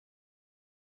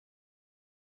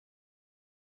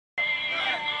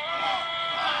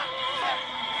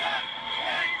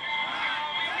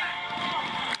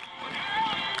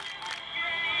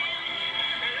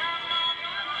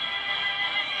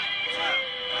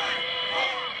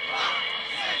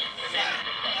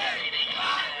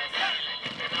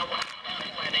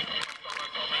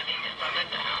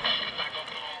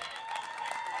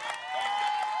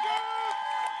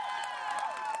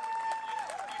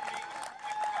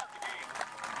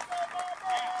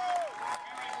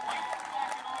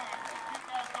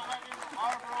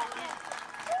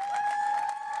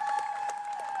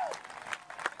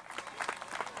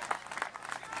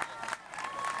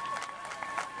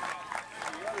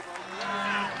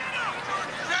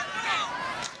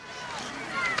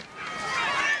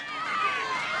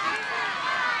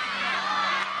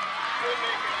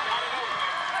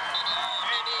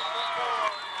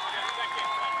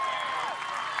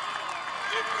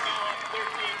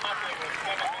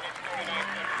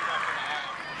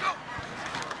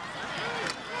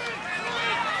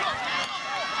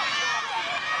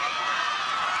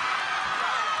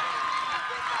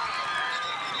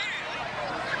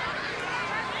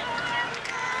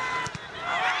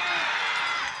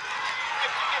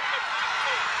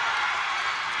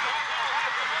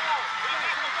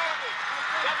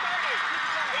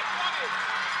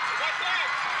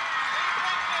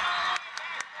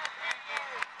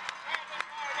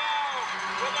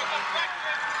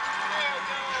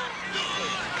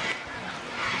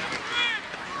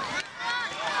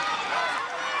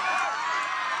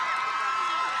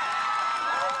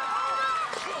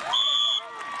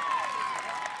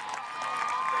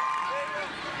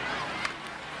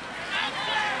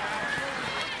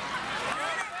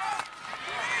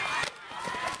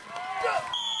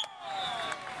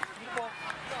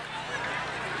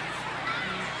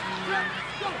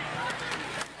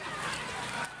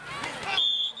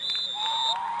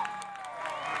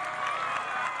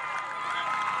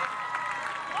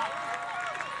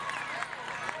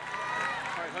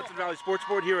Hudson Valley Sports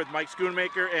Board here with Mike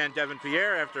Schoonmaker and Devin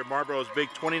Pierre after Marlboro's big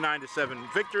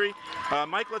 29-7 victory.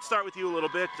 Mike, let's start with you a little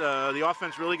bit. The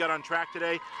offense really got on track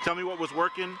today. Tell me what was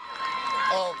working.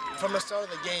 Oh, from the start of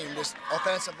the game, just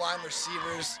offensive line,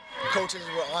 receivers, coaches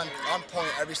were on point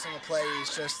every single play.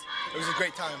 It was a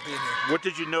great time being here. What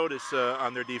did you notice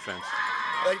on their defense?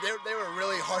 Like they were a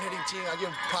really hard-hitting team. I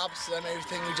give props to them.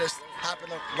 Everything, we just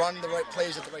happened to run the right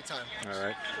plays at the right time. All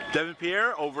right. Devin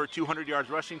Pierre, over 200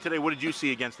 yards rushing today. What did you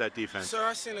see against that defense? Sir,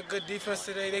 I seen a good defense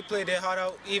today. They played their heart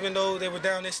out. Even though they were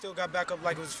down, they still got back up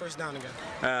like it was first down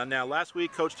again. Now, last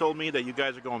week, Coach told me that you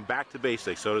guys are going back to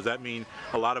basics. So does that mean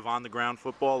a lot of on-the-ground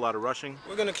football, a lot of rushing?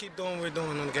 We're going to keep doing what we're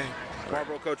doing in the game.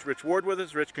 Marlboro coach Rich Ward with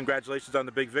us. Rich, congratulations on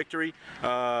the big victory.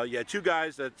 You had two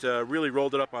guys that really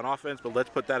rolled it up on offense, but let's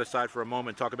put that aside for a moment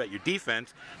and talk about your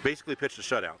defense. Basically pitched a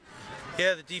shutout.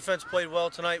 Yeah, the defense played well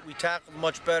tonight. We tackled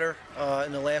much better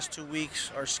in the last 2 weeks.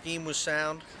 Our scheme was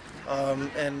sound,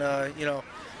 you know,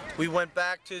 we went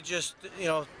back to just, you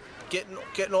know,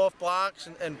 getting off blocks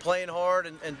and playing hard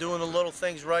and doing the little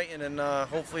things right, and then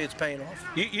hopefully it's paying off.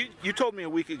 You told me a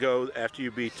week ago after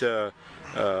you beat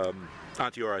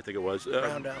Ontiora, I think it was.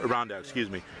 Roundout, excuse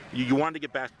me. You wanted to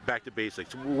get back to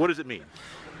basics. What does it mean?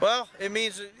 Well, it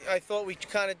means I thought we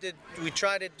tried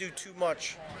to do too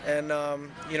much, and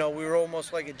you know, we were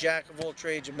almost like a jack of all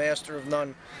trades, a master of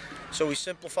none. So we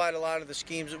simplified a lot of the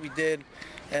schemes that we did,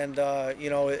 and you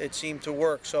know, it seemed to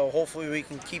work. So hopefully we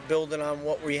can keep building on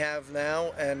what we have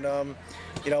now, and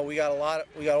you know, we got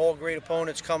all great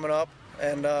opponents coming up,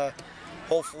 and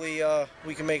hopefully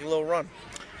we can make a little run.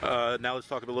 Now let's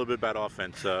talk a little bit about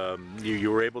offense.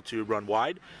 You were able to run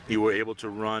wide. You were able to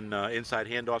run inside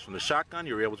handoffs from the shotgun.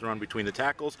 You were able to run between the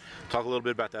tackles. Talk a little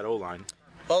bit about that O-line.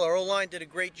 Well, our O-line did a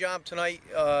great job tonight.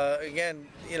 Again,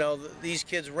 you know, these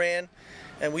kids ran,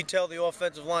 and we tell the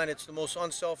offensive line it's the most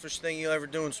unselfish thing you'll ever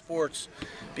do in sports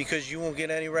because you won't get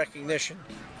any recognition.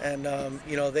 And,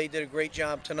 you know, they did a great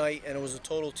job tonight, and it was a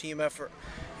total team effort.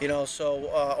 You know, so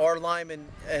our linemen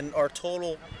and our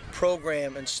total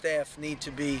program and staff need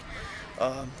to be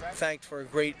thanked for a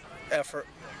great effort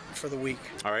for the week.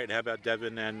 All right, how about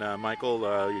Devin and Michael?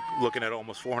 You're looking at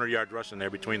almost 400 yards rushing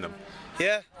there between them.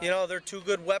 Yeah, you know, they're two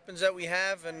good weapons that we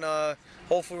have, and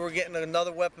hopefully we're getting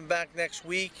another weapon back next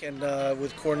week, and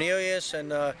with Cornelius, and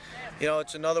you know,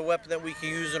 it's another weapon that we can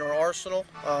use in our arsenal.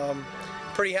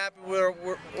 Pretty happy where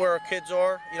our kids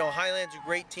are. You know, Highland's a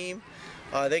great team.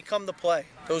 They come to play.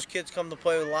 Those kids come to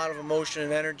play with a lot of emotion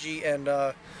and energy, and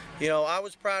you know, I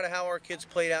was proud of how our kids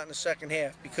played out in the second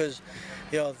half because,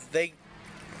 you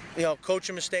know, coach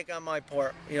a mistake on my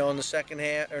part, you know, in the second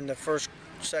half or in the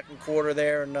second quarter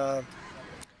there, and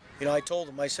you know, I told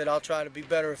them, I said, I'll try to be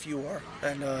better if you are,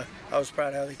 and I was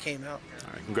proud of how they came out.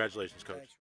 All right, congratulations, Coach.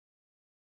 Thanks.